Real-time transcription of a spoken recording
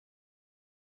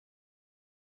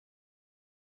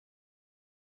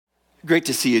Great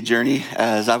to see you, Journey.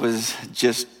 As I was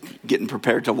just getting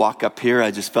prepared to walk up here,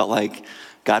 I just felt like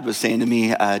God was saying to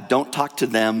me, don't talk to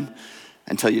them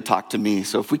until you talk to me.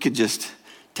 So if we could just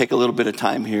take a little bit of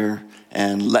time here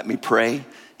and let me pray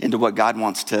into what God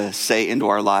wants to say into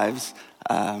our lives,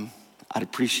 I'd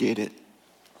appreciate it.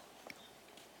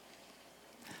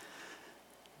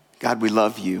 God, we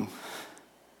love you.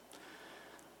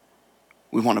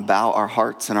 We want to bow our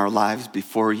hearts and our lives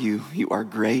before you. You are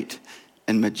great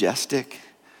and majestic.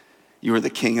 You are the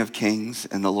King of Kings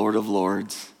and the Lord of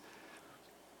Lords.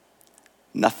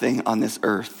 Nothing on this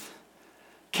earth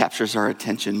captures our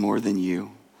attention more than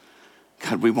you.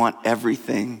 God, we want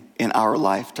everything in our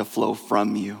life to flow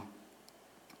from you.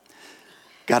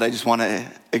 God, I just want to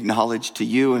acknowledge to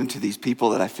you and to these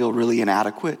people that I feel really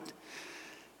inadequate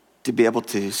to be able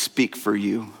to speak for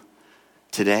you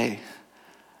today.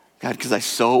 God, because I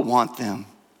so want them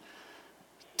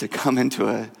to come into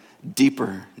a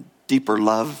deeper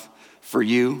love for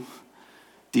you,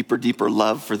 deeper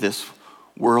love for this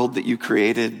world that you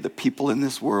created, the people in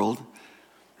this world.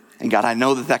 And God, I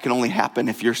know that can only happen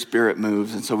if your spirit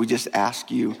moves. And so we just ask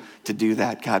you to do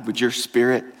that. God, would your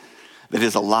spirit that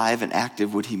is alive and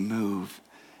active, would he move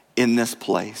in this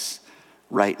place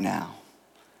right now?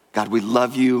 God, we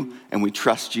love you and we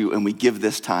trust you and we give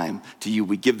this time to you.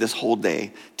 We give this whole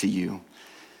day to you.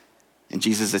 And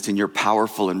Jesus, it's in your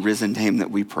powerful and risen name that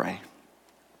we pray.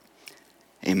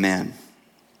 Amen.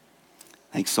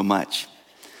 Thanks so much.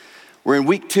 We're in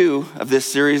week 2 of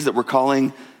this series that we're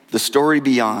calling The Story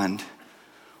Beyond,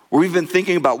 where we've been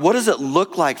thinking about what does it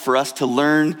look like for us to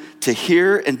learn to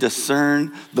hear and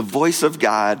discern the voice of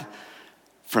God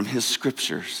from his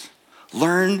scriptures.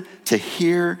 Learn to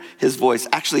hear his voice.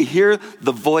 Actually hear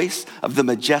the voice of the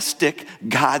majestic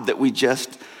God that we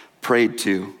just prayed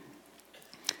to.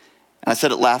 And I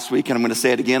said it last week, and I'm going to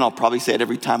say it again. I'll probably say it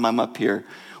every time I'm up here.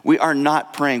 We are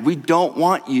not praying. We don't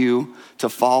want you to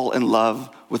fall in love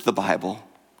with the Bible.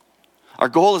 Our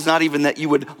goal is not even that you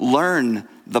would learn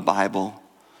the Bible.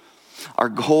 Our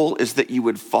goal is that you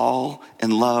would fall in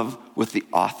love with the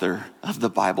author of the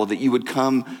Bible, that you would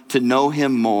come to know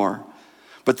him more.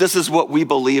 But this is what we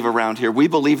believe around here. We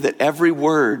believe that every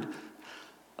word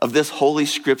of this holy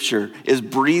scripture is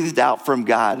breathed out from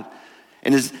God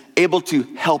and is able to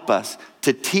help us,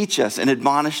 to teach us and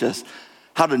admonish us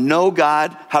how to know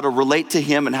God, how to relate to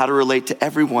him, and how to relate to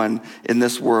everyone in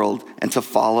this world and to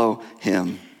follow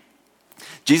him.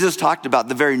 Jesus talked about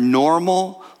the very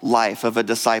normal life of a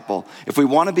disciple. If we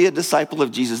want to be a disciple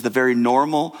of Jesus, the very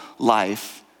normal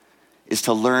life is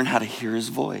to learn how to hear his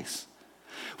voice.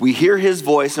 We hear his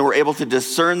voice and we're able to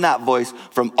discern that voice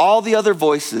from all the other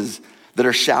voices that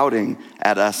are shouting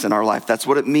at us in our life. That's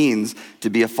what it means to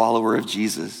be a follower of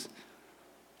Jesus.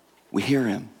 We hear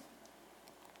him.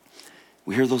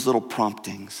 We hear those little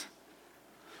promptings,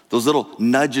 those little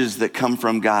nudges that come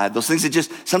from God, those things that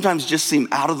just sometimes just seem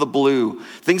out of the blue,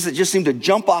 things that just seem to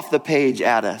jump off the page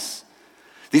at us.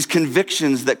 These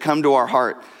convictions that come to our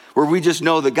heart where we just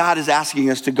know that God is asking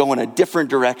us to go in a different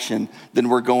direction than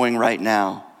we're going right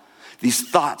now. These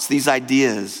thoughts, these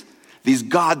ideas, these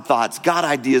God thoughts, God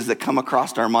ideas that come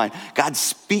across our mind. God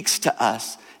speaks to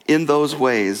us in those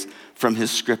ways from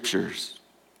his scriptures.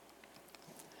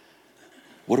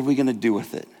 What are we going to do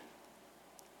with it?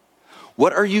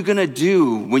 What are you going to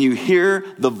do when you hear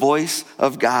the voice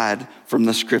of God from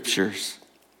the scriptures?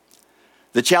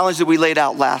 The challenge that we laid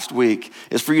out last week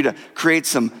is for you to create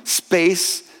some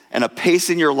space and a pace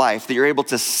in your life that you're able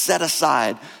to set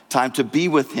aside time to be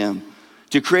with him,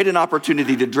 to create an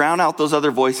opportunity to drown out those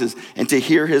other voices and to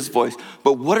hear his voice.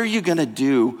 But what are you going to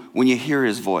do when you hear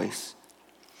his voice?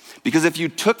 Because if you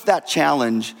took that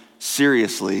challenge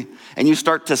seriously and you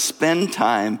start to spend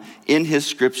time in his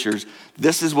scriptures,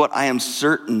 this is what I am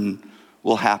certain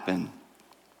will happen.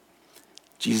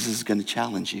 Jesus is going to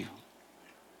challenge you.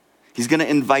 He's going to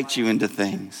invite you into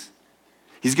things.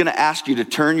 He's going to ask you to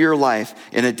turn your life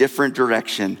in a different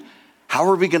direction. How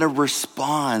are we going to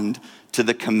respond to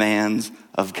the commands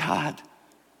of God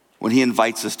when he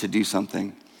invites us to do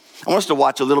something? I want us to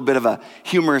watch a little bit of a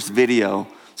humorous video.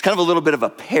 It's kind of a little bit of a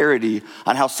parody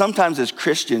on how sometimes as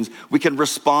Christians we can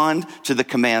respond to the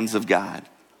commands of God.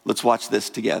 Let's watch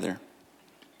this together.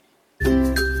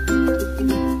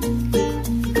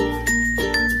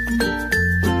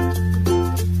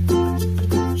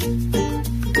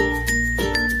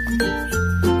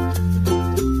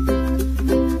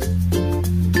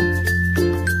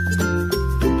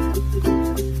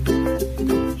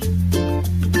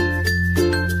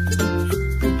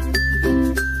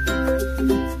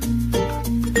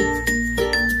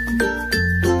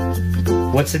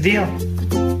 What's the deal?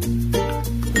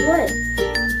 What?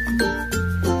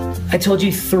 I told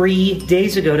you 3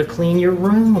 days ago to clean your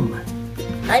room.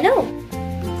 I know.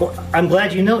 Well, I'm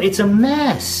glad you know. It's a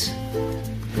mess.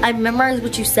 I memorized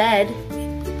what you said.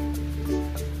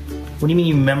 What do you mean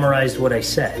you memorized what I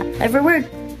said? Every word.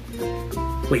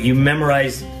 Wait, you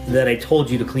memorized that I told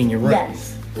you to clean your room?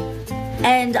 Yes.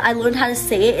 And I learned how to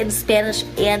say it in Spanish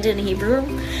and in Hebrew.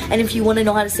 And if you want to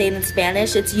know how to say it in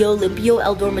Spanish, it's Yo limpio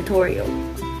el dormitorio.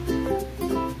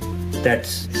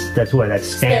 That's what? That's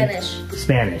Spanish.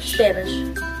 Spanish.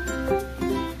 Spanish.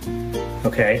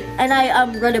 Okay. And I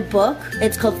read a book.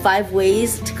 It's called 5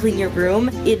 Ways to Clean Your Room.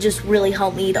 It just really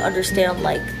helped me to understand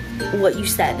like what you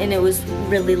said, and it was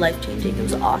really life-changing. It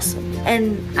was awesome.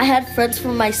 And I had friends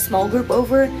from my small group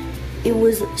over. It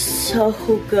was so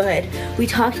good. We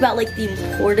talked about like the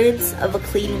importance of a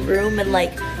clean room and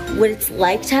like what it's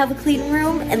like to have a clean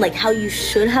room and like how you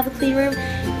should have a clean room.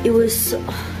 It was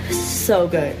so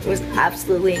good. It was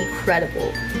absolutely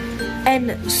incredible.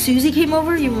 And Susie came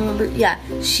over, you remember? Yeah,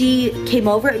 she came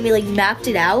over and we like mapped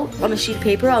it out on a sheet of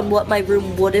paper on what my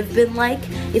room would have been like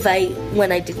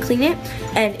when I did clean it,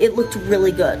 and it looked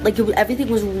really good. Like everything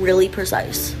was really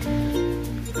precise.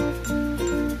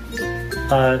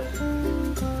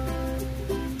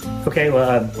 Okay,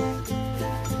 well,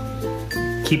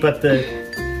 keep up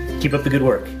the good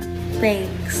work.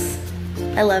 Thanks.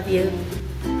 I love you.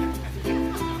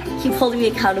 Keep holding me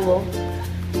accountable.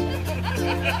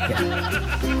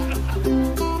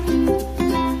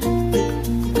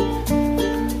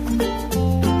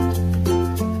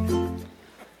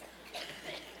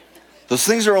 Those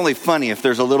things are only funny if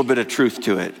there's a little bit of truth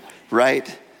to it,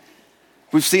 right?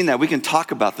 We've seen that. We can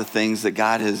talk about the things that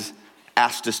God has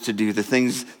asked us to do, the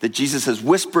things that Jesus has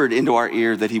whispered into our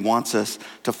ear that he wants us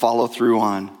to follow through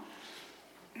on.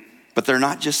 But they're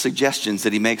not just suggestions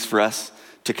that he makes for us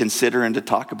to consider and to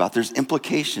talk about. There's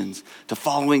implications to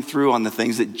following through on the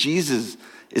things that Jesus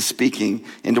is speaking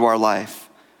into our life.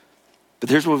 But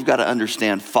here's what we've got to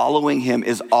understand. Following him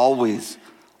is always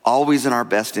in our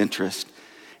best interest.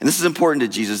 And this is important to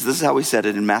Jesus. This is how he said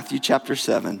it in Matthew chapter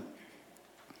 7.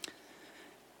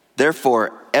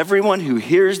 Therefore, everyone who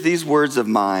hears these words of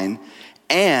mine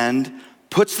and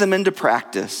puts them into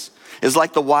practice is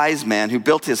like the wise man who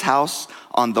built his house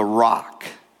on the rock.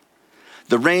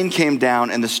 The rain came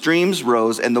down and the streams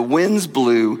rose and the winds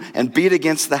blew and beat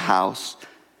against the house,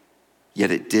 yet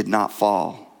it did not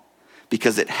fall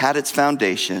because it had its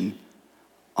foundation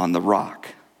on the rock.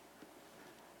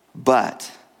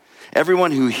 But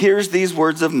everyone who hears these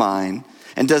words of mine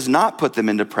and does not put them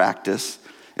into practice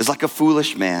is like a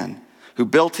foolish man who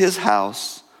built his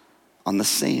house on the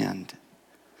sand.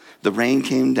 The rain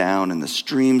came down and the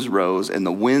streams rose and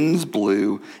the winds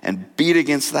blew and beat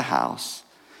against the house,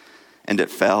 and it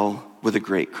fell with a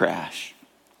great crash.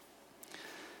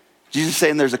 Jesus is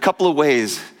saying there's a couple of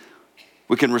ways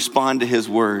we can respond to his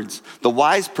words. The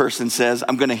wise person says,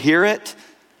 I'm going to hear it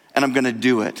and I'm going to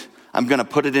do it. I'm going to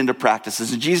put it into practice.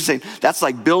 And Jesus is saying that's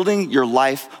like building your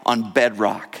life on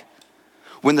bedrock.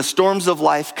 When the storms of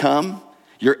life come,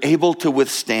 you're able to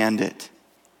withstand it.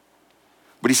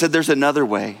 But he said there's another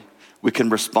way we can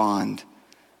respond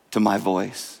to my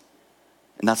voice.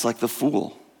 And that's like the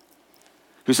fool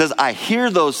who says, I hear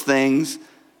those things,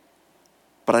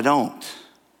 but I don't.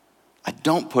 I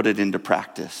don't put it into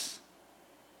practice.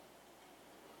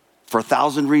 For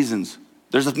 1,000 reasons.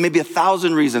 There's maybe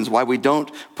 1,000 reasons why we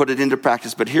don't put it into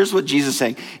practice. But here's what Jesus is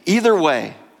saying. Either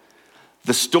way,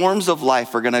 the storms of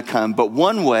life are going to come, but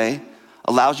one way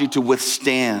allows you to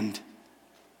withstand,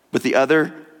 but the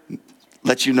other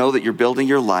lets you know that you're building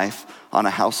your life on a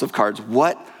house of cards.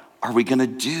 What are we going to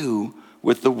do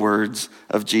with the words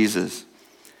of Jesus?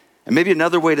 And maybe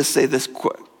another way to say this,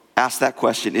 ask that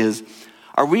question is,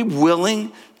 are we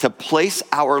willing to place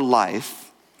our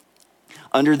life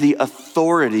under the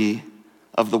authority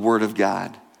of the Word of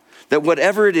God? That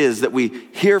whatever it is that we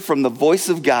hear from the voice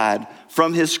of God,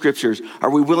 from his scriptures,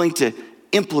 are we willing to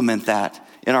implement that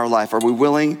in our life? Are we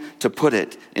willing to put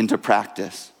it into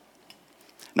practice?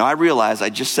 Now I realize I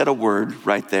just said a word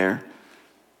right there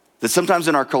that sometimes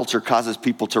in our culture causes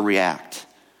people to react.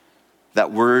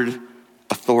 That word,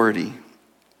 authority.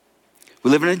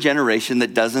 We live in a generation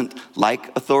that doesn't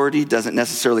like authority, doesn't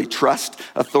necessarily trust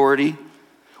authority.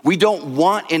 We don't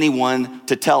want anyone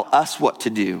to tell us what to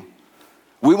do.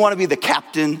 We want to be the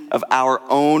captain of our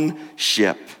own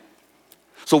ship.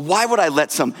 So why would I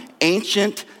let some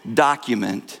ancient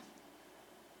document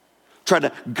try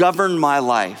to govern my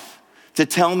life, to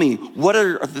tell me what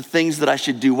are the things that I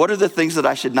should do? What are the things that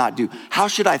I should not do? How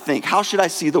should I think? How should I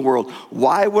see the world?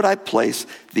 Why would I place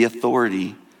the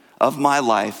authority of my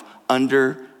life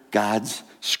under God's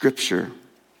scripture?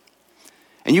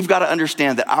 And you've got to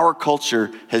understand that our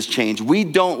culture has changed. We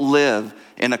don't live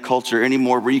in a culture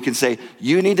anymore where you can say,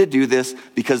 you need to do this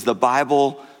because the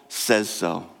Bible says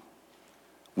so.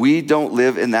 We don't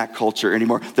live in that culture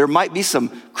anymore. There might be some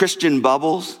Christian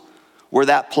bubbles where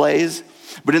that plays,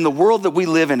 but in the world that we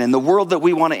live in the world that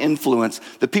we want to influence,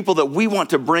 the people that we want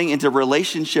to bring into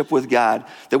relationship with God,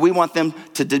 that we want them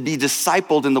to be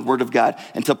discipled in the Word of God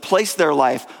and to place their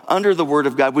life under the Word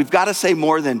of God, we've got to say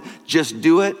more than just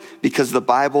do it because the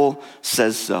Bible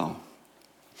says so.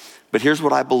 But here's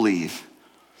what I believe.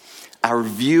 Our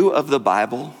view of the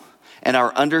Bible and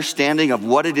our understanding of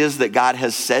what it is that God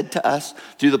has said to us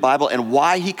through the Bible and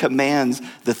why he commands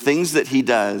the things that he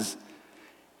does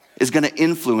is going to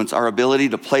influence our ability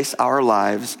to place our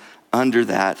lives under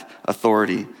that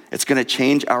authority. It's going to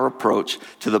change our approach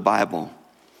to the Bible.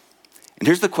 And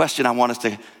here's the question I want us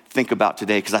to think about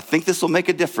today, because I think this will make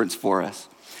a difference for us.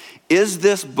 Is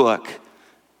this book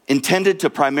intended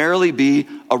to primarily be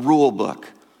a rule book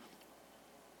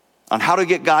on how to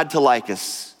get God to like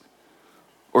us?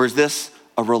 Or is this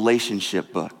a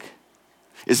relationship book?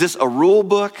 Is this a rule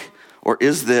book or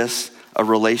is this a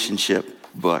relationship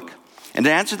book? And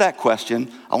to answer that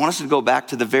question, I want us to go back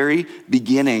to the very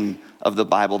beginning of the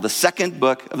Bible, the second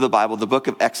book of the Bible, the book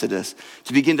of Exodus,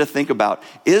 to begin to think about,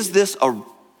 is this a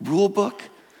rule book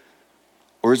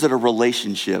or is it a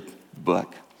relationship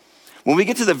book? When we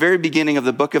get to the very beginning of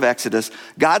the book of Exodus,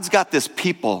 God's got this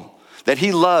people that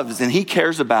he loves and he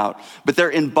cares about, but they're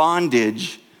in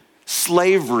bondage,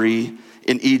 slavery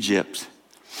in Egypt.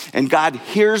 And God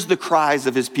hears the cries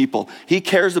of his people. He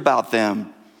cares about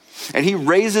them. And he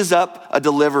raises up a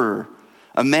deliverer,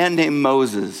 a man named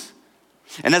Moses.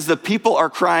 And as the people are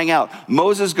crying out,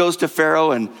 Moses goes to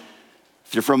Pharaoh, and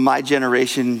if you're from my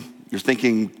generation, you're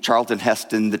thinking Charlton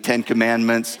Heston, the 10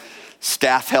 Commandments,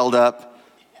 staff held up,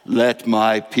 let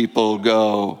my people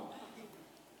go.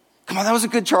 Come on, that was a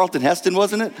good Charlton Heston,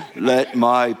 wasn't it? Let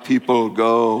my people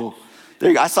go. There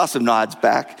you go. I saw some nods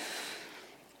back.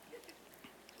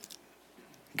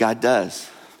 God does.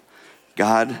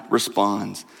 God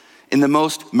responds in the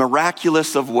most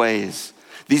miraculous of ways.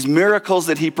 These miracles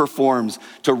that he performs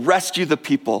to rescue the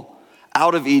people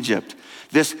out of Egypt.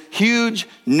 This huge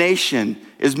nation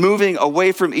is moving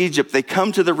away from Egypt. They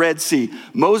come to the Red Sea.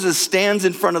 Moses stands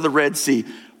in front of the Red Sea,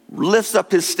 lifts up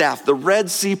his staff. The Red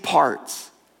Sea parts.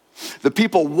 The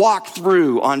people walk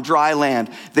through on dry land.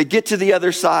 They get to the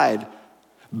other side.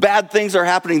 Bad things are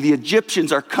happening. The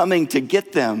Egyptians are coming to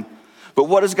get them. But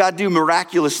what does God do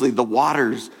miraculously? The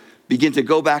waters begin to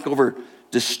go back over,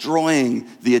 destroying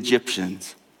the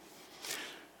Egyptians.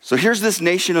 So here's this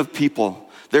nation of people.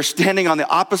 They're standing on the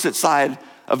opposite side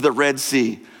of the Red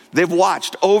Sea. They've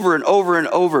watched over and over and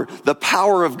over the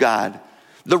power of God,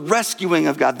 the rescuing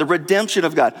of God, the redemption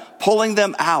of God, pulling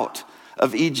them out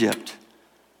of Egypt.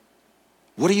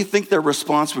 What do you think their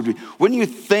response would be? Wouldn't you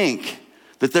think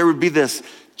that there would be this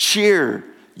cheer?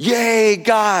 Yay,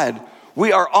 God,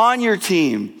 we are on your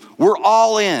team. We're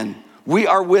all in. We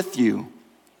are with you.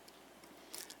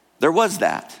 There was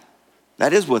that.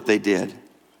 That is what they did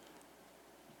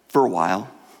for a while.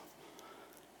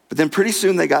 But then pretty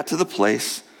soon they got to the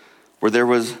place where there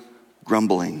was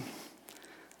grumbling,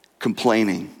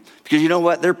 complaining. Because you know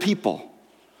what? They're people.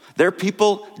 They're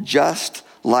people just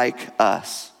like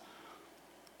us.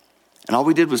 And all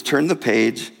we did was turn the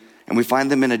page and we find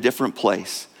them in a different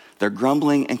place. They're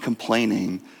grumbling and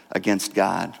complaining against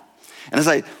God. And as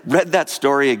I read that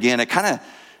story again, it kind of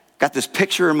got this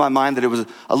picture in my mind that it was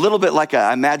a little bit like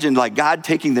I imagined like God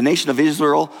taking the nation of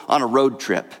Israel on a road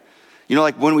trip. You know,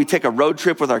 like when we take a road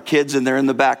trip with our kids and they're in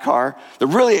the back car, they're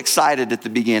really excited at the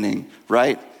beginning,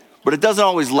 right? But it doesn't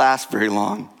always last very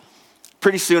long.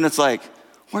 Pretty soon it's like,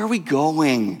 where are we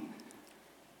going?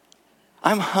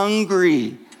 I'm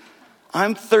hungry.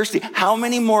 I'm thirsty. How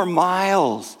many more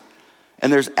miles?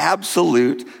 And there's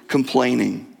absolute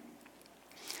complaining.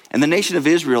 And the nation of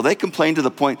Israel, they complained to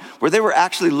the point where they were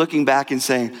actually looking back and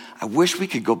saying, I wish we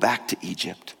could go back to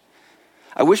Egypt.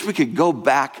 I wish we could go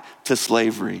back to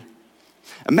slavery.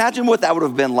 Imagine what that would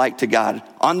have been like to God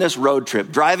on this road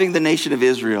trip, driving the nation of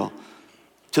Israel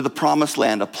to the promised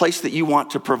land, a place that you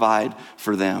want to provide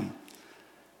for them.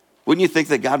 Wouldn't you think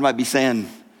that God might be saying,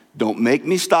 don't make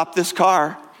me stop this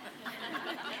car.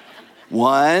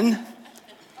 1,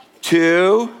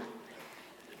 2.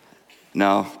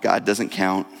 No, God doesn't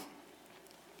count.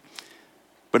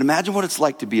 But imagine what it's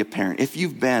like to be a parent. If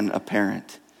you've been a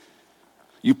parent,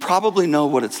 you probably know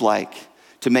what it's like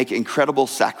to make incredible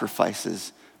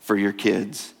sacrifices for your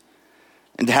kids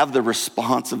and to have the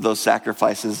response of those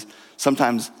sacrifices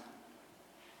sometimes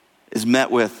is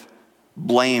met with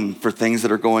blame for things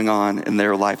that are going on in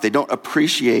their life. They don't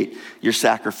appreciate your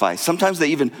sacrifice. Sometimes they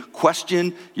even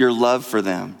question your love for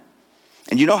them.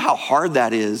 And you know how hard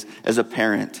that is as a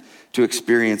parent to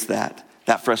experience that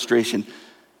frustration.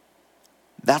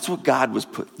 That's what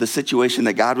the situation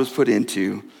that God was put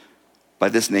into by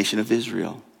this nation of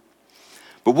Israel.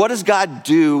 But what does God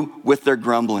do with their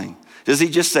grumbling? Does he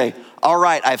just say, all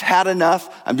right, I've had enough.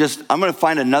 I'm going to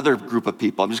find another group of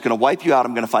people. I'm just going to wipe you out.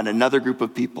 I'm going to find another group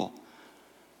of people.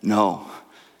 No,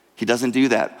 he doesn't do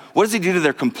that. What does he do to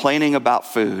their complaining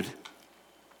about food?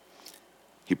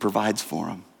 He provides for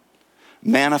them.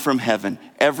 Manna from heaven,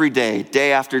 every day,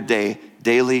 day after day,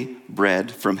 daily bread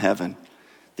from heaven.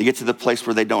 They get to the place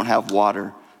where they don't have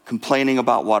water, complaining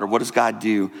about water. What does God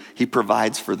do? He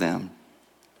provides for them.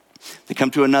 They come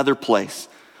to another place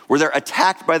where they're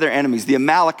attacked by their enemies. The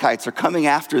Amalekites are coming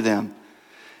after them.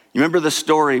 You remember the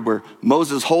story where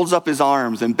Moses holds up his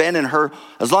arms and Ben and Hur,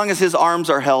 as long as his arms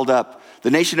are held up,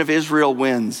 the nation of Israel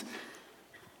wins.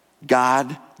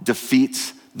 God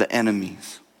defeats the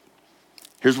enemies.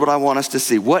 Here's what I want us to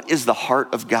see. What is the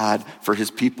heart of God for his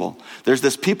people? There's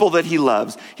this people that he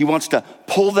loves. He wants to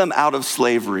pull them out of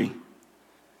slavery.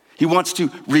 He wants to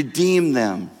redeem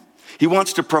them. He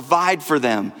wants to provide for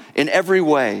them in every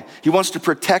way. He wants to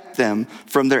protect them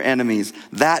from their enemies.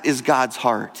 That is God's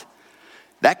heart.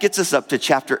 That gets us up to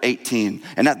chapter 18.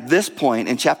 And at this point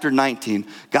in chapter 19,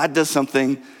 God does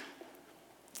something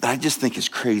that I just think is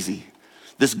crazy.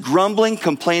 This grumbling,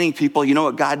 complaining people, you know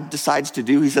what God decides to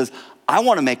do? He says, I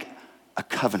want to make a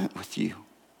covenant with you.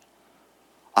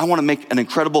 I want to make an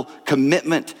incredible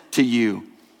commitment to you.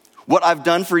 What I've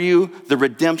done for you, the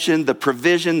redemption, the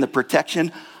provision, the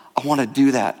protection, I want to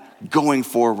do that going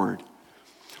forward.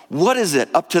 What is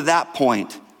it up to that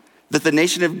point that the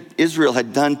nation of Israel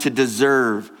had done to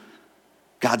deserve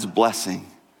God's blessing?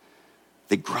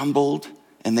 They grumbled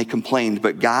and they complained,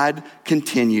 but God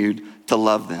continued to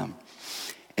love them.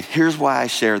 And here's why I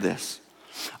share this.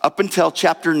 Up until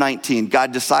chapter 19,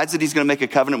 God decides that he's going to make a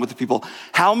covenant with the people.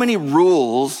 How many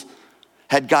rules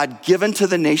had God given to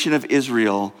the nation of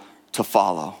Israel to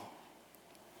follow?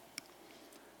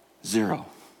 0.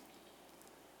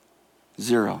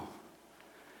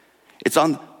 It's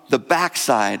on the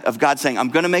backside of God saying, I'm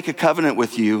going to make a covenant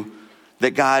with you,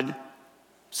 that God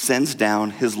sends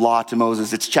down his law to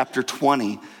Moses. It's chapter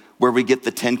 20 where we get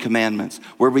the 10 commandments,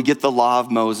 where we get the law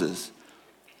of Moses.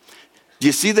 Do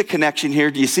you see the connection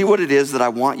here? Do you see what it is that I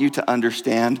want you to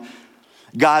understand?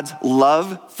 God's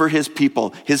love for his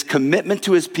people, his commitment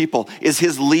to his people is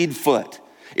his lead foot.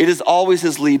 It is always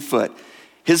his lead foot.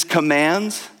 His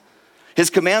commands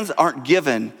aren't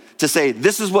given to say,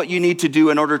 this is what you need to do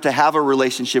in order to have a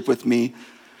relationship with me.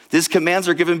 His commands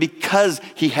are given because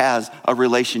he has a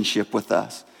relationship with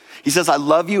us. He says, I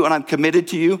love you and I'm committed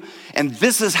to you, and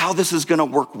this is how this is going to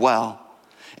work well.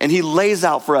 And he lays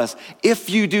out for us, if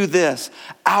you do this,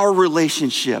 our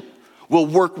relationship will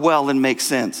work well and make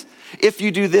sense. If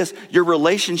you do this, your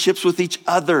relationships with each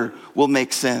other will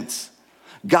make sense.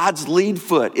 God's lead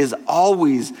foot is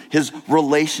always his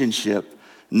relationship,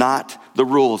 not the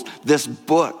rules. This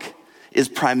book is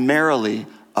primarily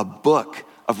a book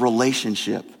of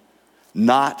relationship,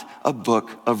 not a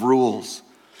book of rules.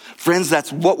 Friends,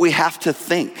 that's what we have to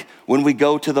think when we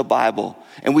go to the Bible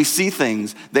and we see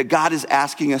things that God is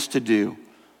asking us to do.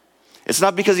 It's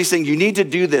not because he's saying, you need to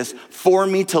do this for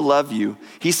me to love you.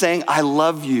 He's saying, I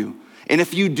love you. And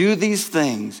if you do these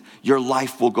things, your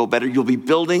life will go better. You'll be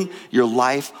building your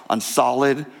life on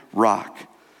solid rock.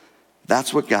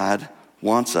 That's what God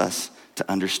wants us to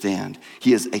understand.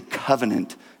 He is a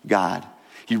covenant God.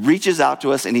 He reaches out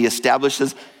to us and he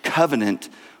establishes covenant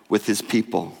with his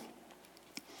people.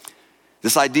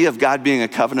 This idea of God being a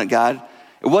covenant God,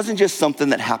 it wasn't just something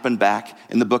that happened back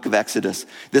in the book of Exodus.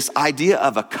 This idea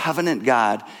of a covenant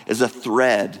God is a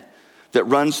thread that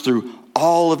runs through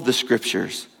all of the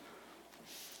scriptures.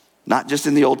 Not just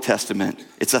in the Old Testament,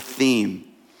 it's a theme.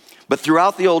 But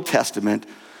throughout the Old Testament,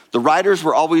 the writers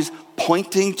were always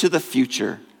pointing to the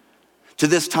future, to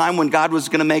this time when God was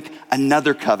going to make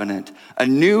another covenant, a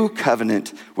new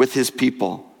covenant with his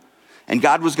people. And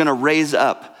God was going to raise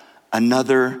up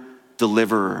another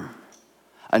deliverer,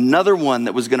 another one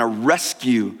that was going to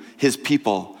rescue his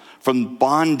people from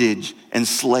bondage and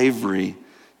slavery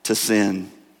to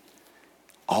sin.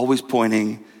 Always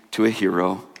pointing to a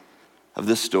hero of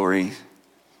this story.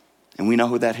 And we know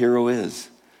who that hero is.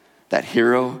 That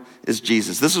hero is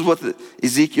Jesus. This is what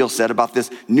Ezekiel said about this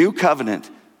new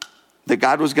covenant that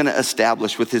God was going to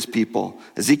establish with his people.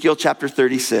 Ezekiel chapter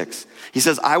 36. He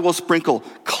says, I will sprinkle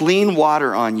clean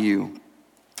water on you,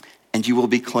 and you will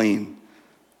be clean.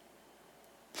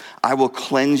 I will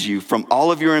cleanse you from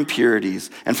all of your impurities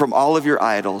and from all of your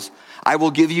idols. I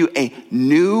will give you a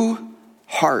new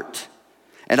heart,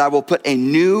 and I will put a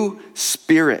new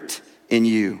spirit in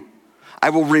you. I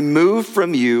will remove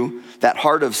from you that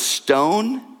heart of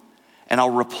stone, and I'll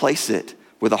replace it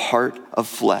with a heart of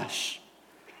flesh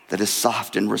that is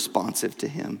soft and responsive to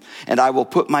him. And I will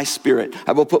put my spirit,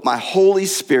 I will put my Holy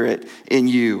Spirit in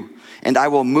you, and I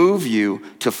will move you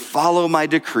to follow my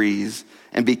decrees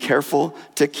and be careful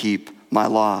to keep my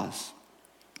laws.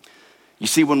 You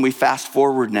see, when we fast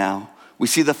forward now, we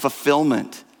see the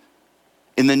fulfillment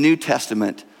in the New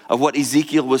Testament of what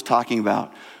Ezekiel was talking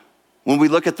about. When we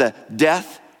look at the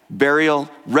death, burial,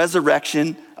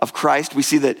 resurrection of Christ, we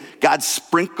see that God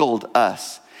sprinkled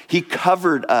us. He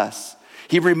covered us.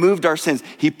 He removed our sins.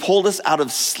 He pulled us out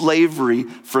of slavery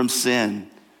from sin.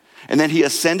 And then he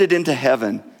ascended into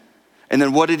heaven. And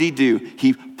then what did he do?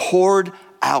 He poured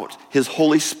out his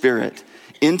Holy Spirit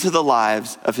into the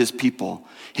lives of his people,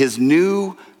 his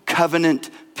new covenant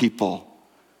people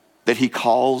that he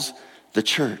calls the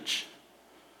church.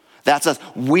 That's us.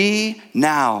 We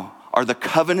now are the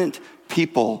covenant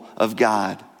people of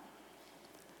God.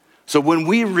 So when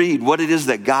we read what it is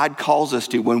that God calls us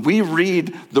to, when we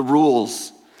read the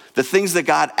rules, the things that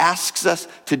God asks us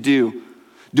to do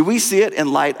we see it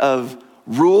in light of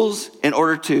rules in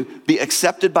order to be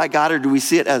accepted by God, or do we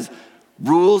see it as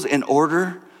rules in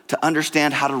order to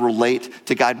understand how to relate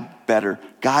to God better?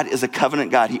 God is a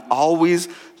covenant God. He always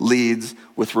leads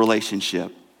with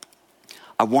relationship.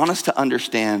 I want us to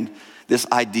understand this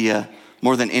idea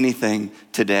more than anything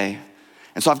today.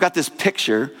 And so I've got this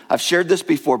picture. I've shared this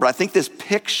before, but I think this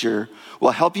picture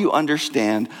will help you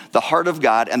understand the heart of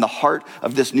God and the heart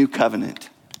of this new covenant.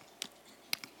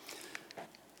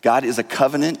 God is a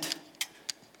covenant.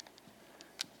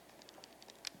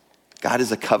 God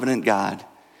is a covenant God.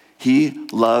 He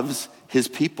loves his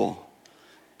people.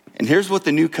 And here's what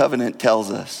the new covenant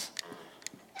tells us: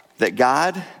 that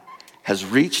God has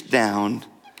reached down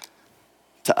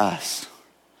to us.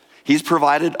 He's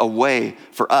provided a way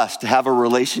for us to have a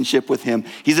relationship with him.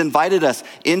 He's invited us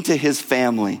into his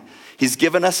family. He's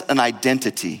given us an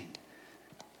identity.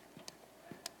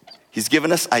 He's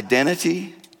given us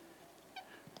identity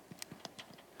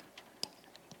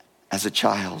as a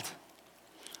child.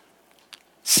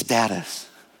 Status.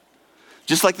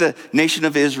 Just like the nation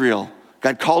of Israel,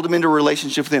 God called them into a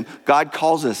relationship with him. God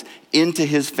calls us into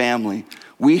his family.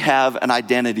 We have an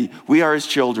identity. We are his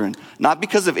children, not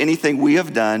because of anything we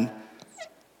have done,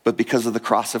 but because of the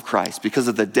cross of Christ, because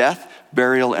of the death,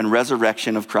 burial, and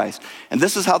resurrection of Christ. And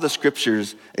this is how the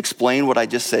scriptures explain what I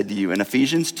just said to you in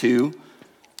Ephesians 2,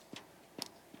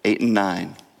 8 and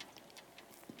 9.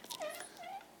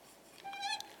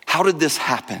 How did this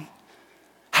happen?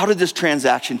 How did this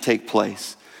transaction take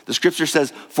place? The scripture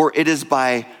says, for it is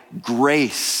by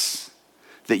grace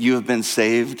that you have been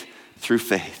saved through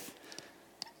faith.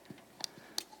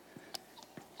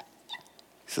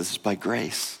 He says it's by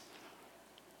grace.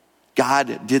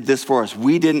 God did this for us.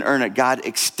 We didn't earn it. God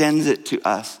extends it to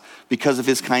us because of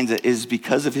his kindness. It is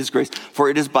because of his grace. For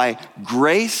it is by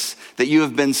grace that you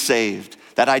have been saved.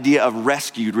 That idea of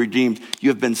rescued, redeemed. You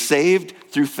have been saved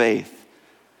through faith.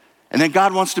 And then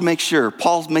God wants to make sure,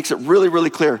 Paul makes it really, really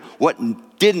clear what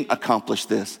didn't accomplish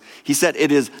this. He said,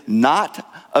 it is not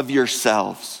of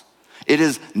yourselves. It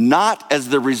is not as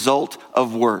the result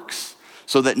of works,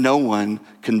 so that no one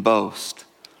can boast.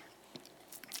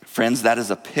 Friends, that is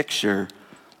a picture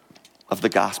of the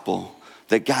gospel,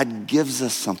 that God gives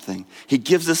us something. He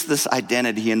gives us this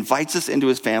identity. He invites us into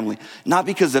his family, not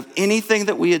because of anything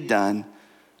that we had done,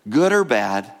 good or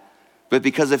bad, but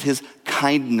because of his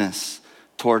kindness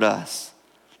toward us.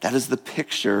 That is the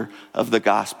picture of the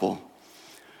gospel.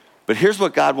 But here's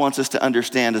what God wants us to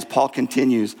understand as Paul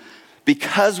continues.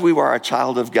 Because we are a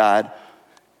child of God,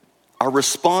 our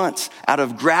response out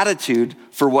of gratitude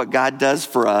for what God does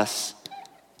for us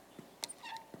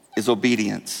is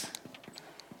obedience.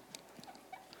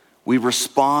 We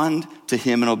respond to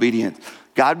him in obedience.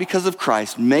 God, because of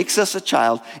Christ, makes us a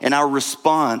child, and our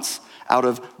response out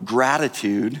of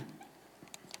gratitude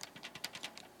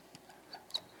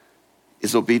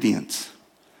is obedience.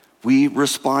 We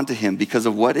respond to him because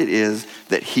of what it is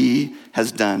that he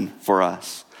has done for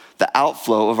us. The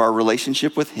outflow of our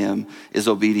relationship with him is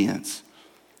obedience.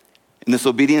 In this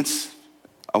obedience,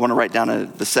 I want to write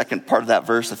down the second part of that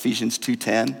verse, Ephesians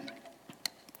 2:10.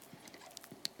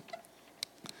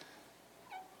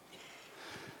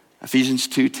 Ephesians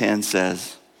 2:10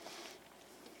 says,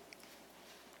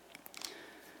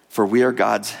 for we are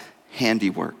God's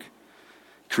handiwork,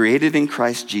 created in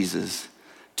Christ Jesus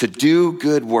to do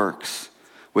good works,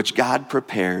 which God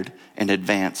prepared in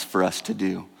advance for us to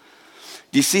do.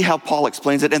 Do you see how Paul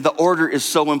explains it? And the order is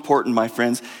so important, my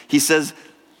friends. He says,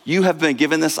 you have been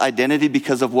given this identity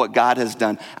because of what God has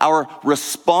done. Our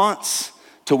response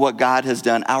to what God has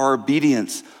done, our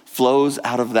obedience flows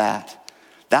out of that.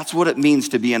 That's what it means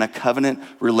to be in a covenant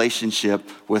relationship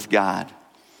with God.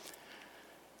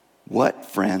 What,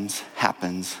 friends,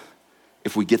 happens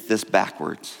if we get this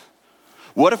backwards?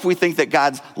 What if we think that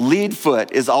God's lead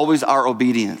foot is always our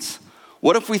obedience?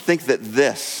 What if we think that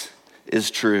this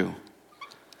is true?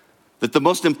 That the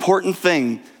most important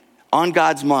thing on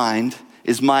God's mind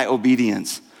is my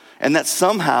obedience, and that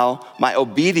somehow my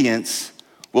obedience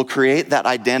will create that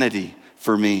identity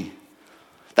for me.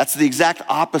 That's the exact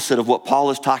opposite of what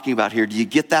Paul is talking about here. Do you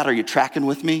get that? Are you tracking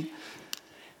with me?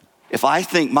 If I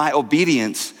think my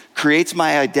obedience creates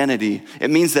my identity, it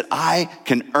means that I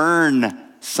can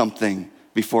earn something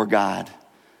before God.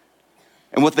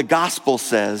 And what the gospel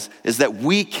says is that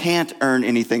we can't earn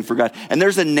anything for God. And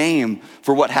there's a name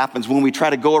for what happens when we try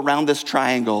to go around this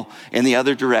triangle in the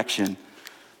other direction.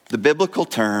 The biblical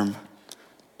term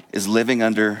is living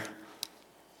under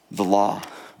the law.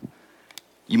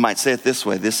 You might say it this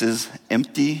way: this is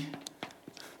empty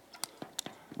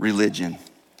religion.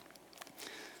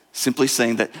 Simply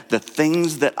saying that the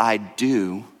things that I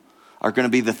do are going to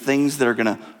be the things that are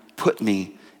going to put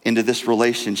me into this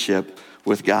relationship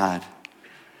with God.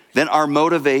 Then our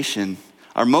motivation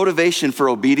for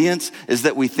obedience is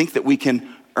that we think that we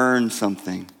can earn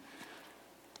something.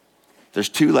 There's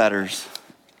 2 letters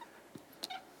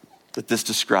that this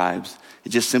describes. It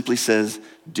just simply says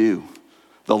do.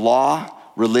 The law,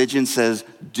 religion says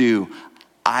do.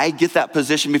 I get that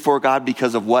position before God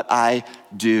because of what I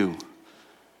do.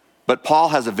 But Paul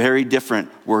has a very different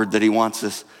word that he wants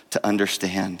us to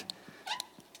understand.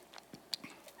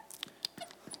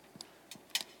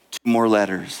 2 more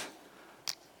letters.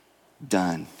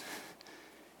 Done.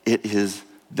 It is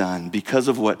done. Because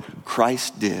of what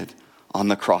Christ did on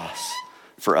the cross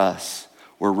for us,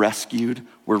 we're rescued,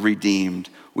 we're redeemed,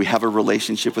 we have a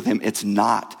relationship with him. It's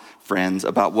not, friends,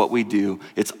 about what we do.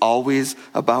 It's always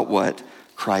about what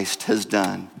Christ has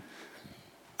done.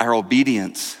 Our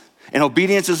obedience. And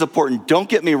obedience is important. Don't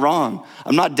get me wrong.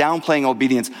 I'm not downplaying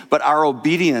obedience, but our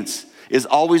obedience is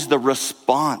always the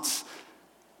response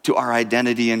to our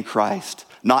identity in Christ,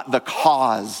 not the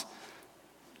cause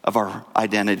of our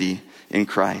identity in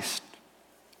Christ.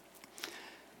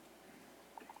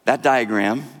 That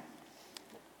diagram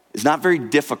is not very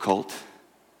difficult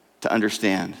to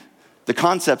understand. The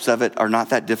concepts of it are not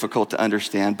that difficult to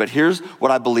understand, but here's what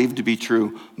I believe to be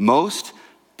true. Most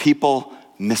people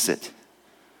miss it.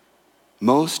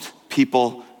 Most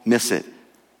people miss it.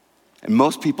 And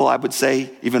most people, I would say,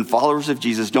 even followers of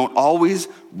Jesus, don't always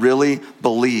really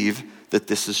believe that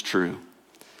this is true.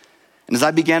 And as I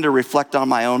began to reflect on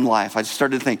my own life, I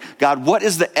started to think, God, what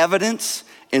is the evidence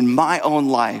in my own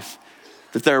life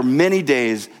that there are many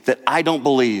days that I don't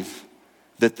believe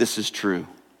that this is true?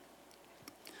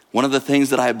 One of the things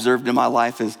that I observed in my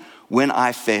life is when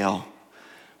I fail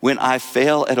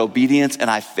at obedience,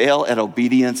 and I fail at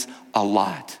obedience a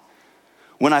lot.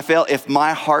 When I fail, if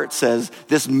my heart says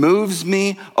this moves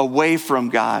me away from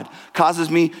God, causes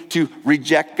me to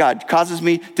reject God, causes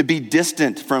me to be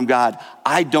distant from God,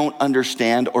 I don't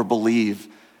understand or believe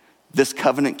this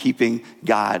covenant-keeping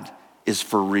God is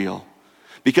for real.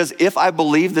 Because if I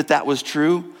believed that that was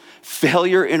true,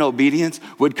 failure in obedience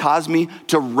would cause me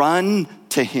to run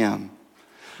to him,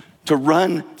 to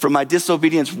run from my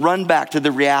disobedience, run back to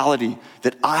the reality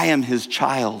that I am his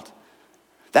child.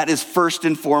 That is first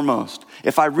and foremost.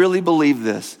 If I really believe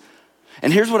this,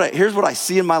 and here's what I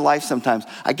see in my life sometimes.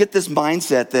 I get this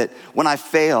mindset that when I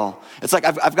fail, it's like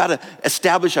I've got to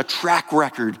establish a track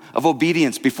record of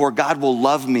obedience before God will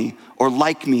love me or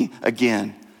like me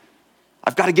again.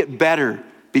 I've got to get better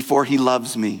before he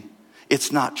loves me.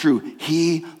 It's not true.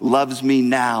 He loves me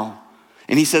now.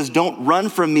 And he says, don't run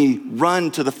from me,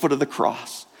 run to the foot of the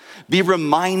cross. Be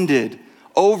reminded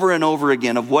over and over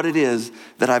again of what it is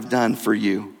that I've done for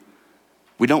you.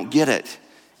 We don't get it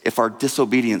if our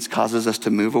disobedience causes us to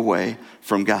move away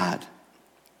from God.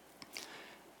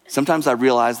 Sometimes I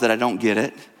realize that I don't get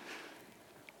it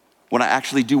when I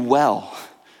actually do well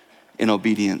in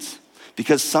obedience.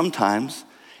 Because sometimes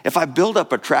if I build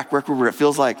up a track record where it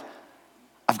feels like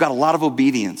I've got a lot of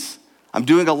obedience, I'm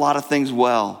doing a lot of things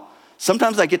well,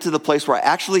 sometimes I get to the place where I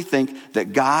actually think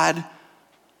that God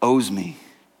owes me.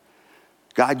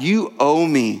 God, you owe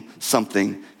me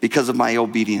something because of my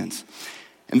obedience.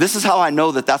 And this is how I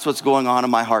know that that's what's going on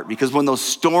in my heart. Because when those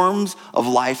storms of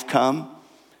life come,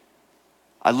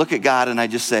 I look at God and I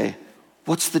just say,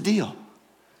 what's the deal?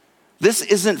 This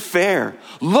isn't fair.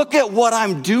 Look at what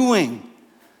I'm doing.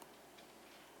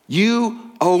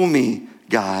 You owe me,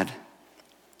 God.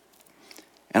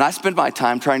 And I spend my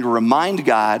time trying to remind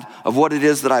God of what it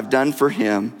is that I've done for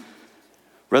him,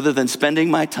 rather than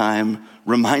spending my time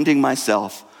reminding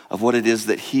myself of what it is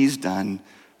that he's done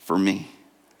for me.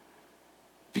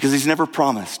 Because he's never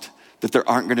promised that there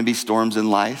aren't going to be storms in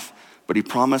life, but he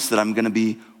promised that I'm going to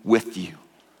be with you.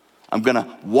 I'm going to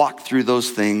walk through those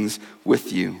things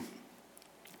with you.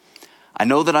 I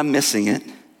know that I'm missing it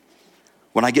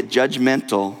when I get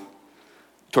judgmental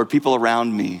toward people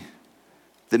around me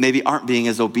that maybe aren't being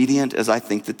as obedient as I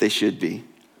think that they should be.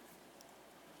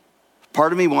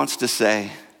 Part of me wants to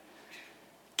say,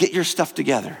 get your stuff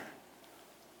together.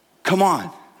 Come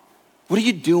on. What are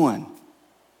you doing?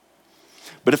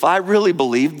 But if I really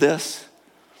believed this,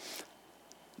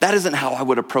 that isn't how I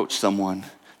would approach someone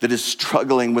that is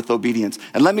struggling with obedience.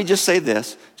 And let me just say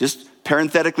this, just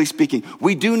parenthetically speaking,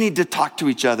 we do need to talk to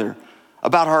each other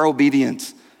about our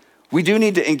obedience. We do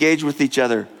need to engage with each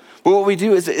other. But what we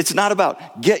do is, it's not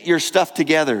about get your stuff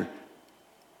together.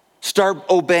 Start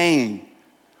obeying.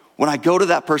 When I go to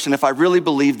that person, if I really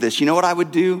believe this, you know what I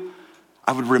would do?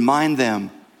 I would remind them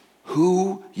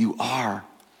who you are.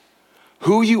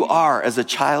 Who you are as a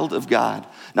child of God.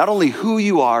 Not only who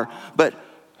you are, but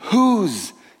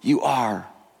whose you are.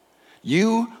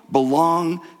 You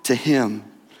belong to him,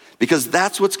 because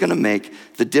that's what's going to make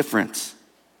the difference.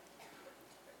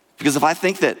 Because if I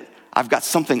think that I've got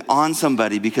something on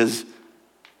somebody because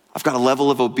I've got a level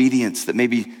of obedience that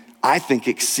maybe I think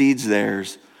exceeds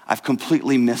theirs, I've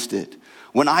completely missed it.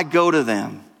 When I go to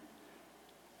them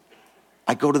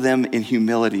in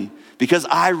humility, because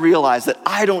I realize that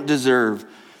I don't deserve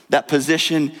that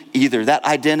position either, that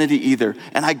identity either.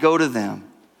 And I go to them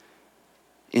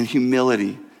in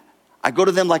humility. I go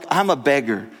to them like I'm a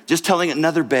beggar, just telling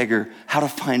another beggar how to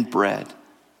find bread.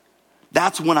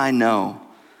 That's when I know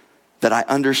that I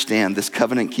understand this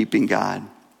covenant-keeping God.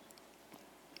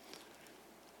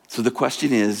 So the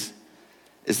question is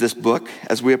this book,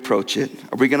 as we approach it,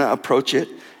 are we going to approach it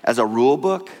as a rule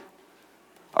book?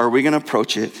 Or are we going to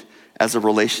approach it as a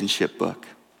relationship book?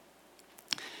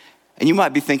 And you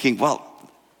might be thinking, well,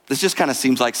 this just kind of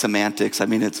seems like semantics. I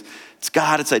mean, it's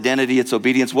God, it's identity, it's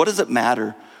obedience. What does it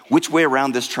matter which way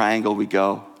around this triangle we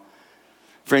go?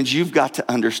 Friends, you've got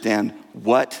to understand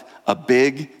what a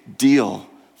big deal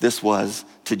this was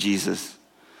to Jesus.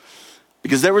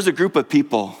 Because there was a group of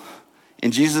people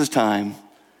in Jesus' time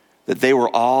that they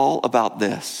were all about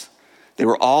this. They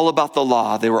were all about the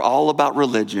law. They were all about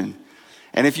religion.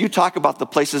 And if you talk about the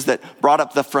places that brought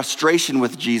up the frustration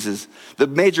with Jesus, the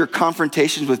major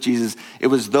confrontations with Jesus, it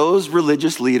was those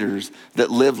religious leaders that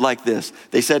lived like this.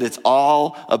 They said it's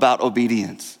all about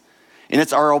obedience. And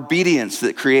it's our obedience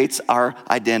that creates our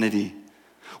identity.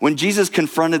 When Jesus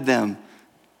confronted them,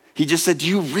 he just said, do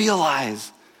you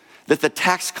realize that the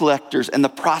tax collectors and the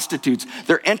prostitutes,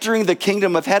 they're entering the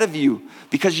kingdom ahead of you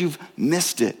because you've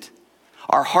missed it.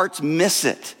 Our hearts miss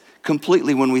it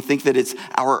completely when we think that it's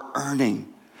our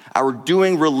earning, our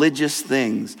doing religious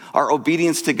things, our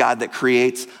obedience to God that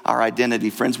creates our identity.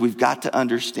 Friends, we've got to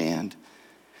understand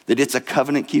that it's a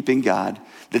covenant-keeping God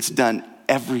that's done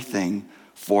everything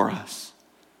for us.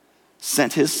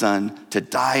 Sent his son to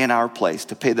die in our place,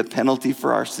 to pay the penalty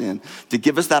for our sin, to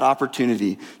give us that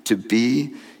opportunity to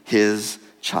be his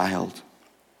child.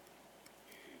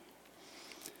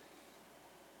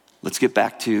 Let's get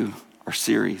back to our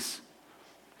series.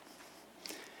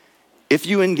 If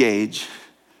you engage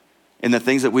in the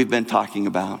things that we've been talking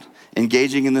about,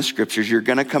 engaging in the scriptures, you're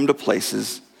going to come to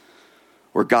places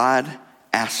where God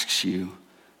asks you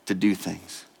to do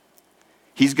things.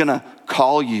 He's going to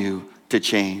call you to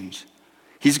change.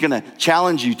 He's going to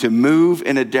challenge you to move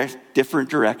in a different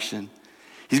direction.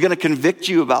 He's going to convict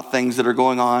you about things that are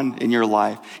going on in your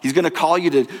life. He's going to call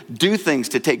you to do things,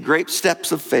 to take great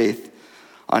steps of faith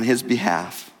on his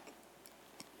behalf.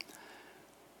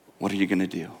 What are you going to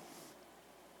do?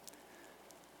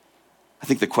 I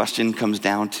think the question comes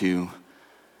down to,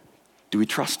 do we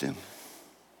trust him?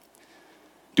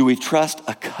 Do we trust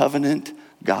a covenant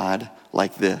God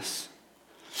like this?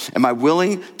 Am I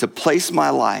willing to place my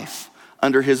life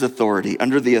under his authority,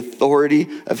 under the authority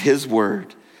of his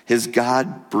word, his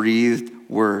God-breathed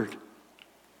word?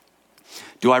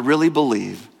 Do I really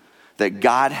believe that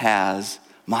God has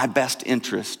my best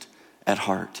interest at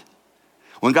heart?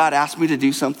 When God asks me to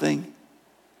do something,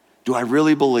 do I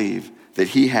really believe that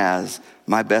he has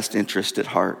my best interest at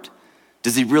heart?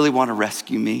 Does he really want to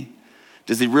rescue me?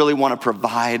 Does he really want to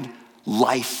provide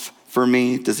life for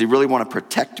me? Does he really want to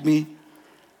protect me?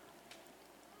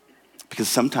 Because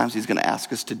sometimes he's going to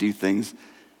ask us to do things,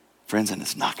 friends, and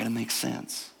it's not going to make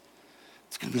sense.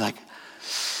 It's going to be like,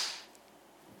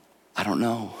 I don't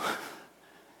know.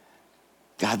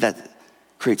 God, that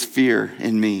creates fear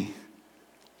in me.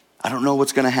 I don't know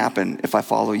what's going to happen if I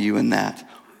follow you in that.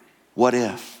 What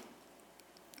if?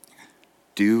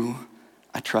 Do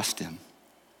I trust him?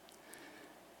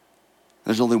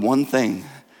 There's only one thing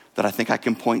that I think I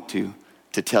can point to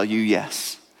tell you,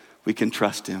 yes, we can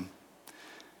trust him.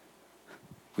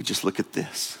 We just look at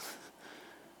this.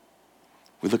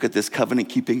 We look at this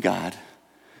covenant-keeping God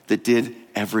that did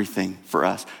everything for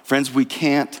us. Friends, we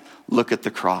can't look at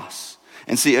the cross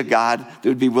and see a God that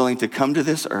would be willing to come to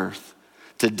this earth,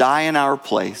 to die in our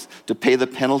place, to pay the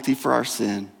penalty for our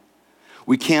sin.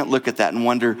 We can't look at that and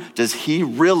wonder, does he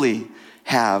really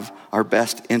have our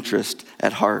best interest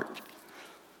at heart?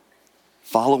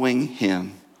 Following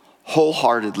him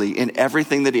wholeheartedly in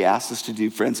everything that he asks us to do,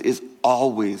 friends, is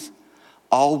always,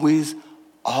 always,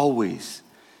 always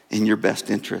in your best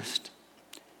interest.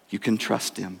 You can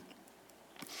trust him.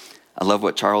 I love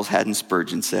what Charles Haddon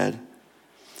Spurgeon said.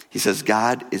 He says,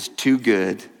 God is too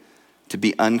good to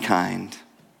be unkind,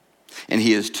 and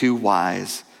he is too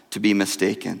wise to be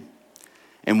mistaken.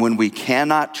 And when we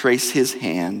cannot trace his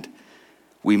hand,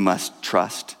 we must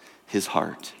trust his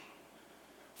heart.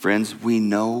 Friends, we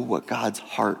know what God's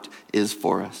heart is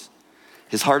for us.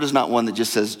 His heart is not one that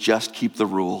just says, just keep the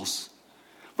rules,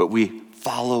 but we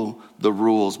follow the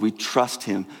rules. We trust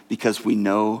him because we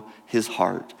know his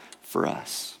heart for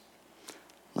us.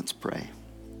 Let's pray.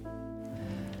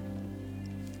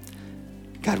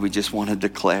 God, we just want to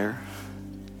declare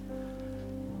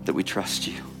that we trust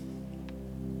you.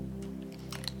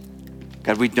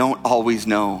 God, we don't always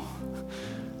know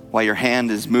why your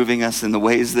hand is moving us in the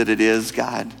ways that it is,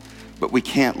 God, but we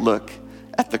can't look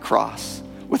at the cross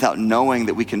without knowing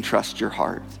that we can trust your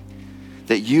heart,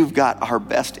 that you've got our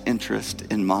best interest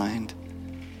in mind.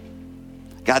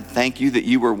 God, thank you that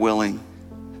you were willing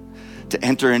to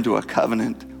enter into a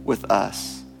covenant with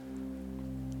us,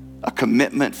 a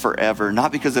commitment forever,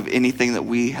 not because of anything that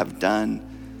we have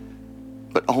done,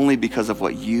 but only because of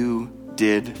what you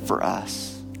did for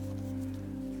us.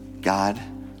 God,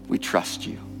 we trust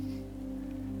you.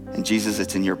 And Jesus,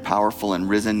 it's in your powerful and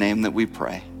risen name that we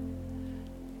pray.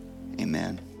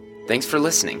 Amen. Thanks for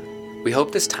listening. We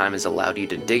hope this time has allowed you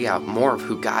to dig out more of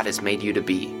who God has made you to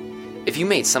be. If you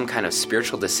made some kind of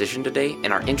spiritual decision today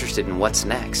and are interested in what's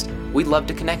next, we'd love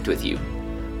to connect with you.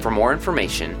 For more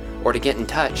information or to get in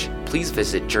touch, please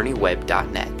visit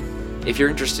journeyweb.net. If you're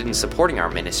interested in supporting our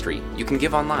ministry, you can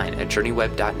give online at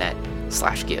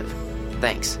journeyweb.net/give.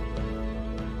 Thanks.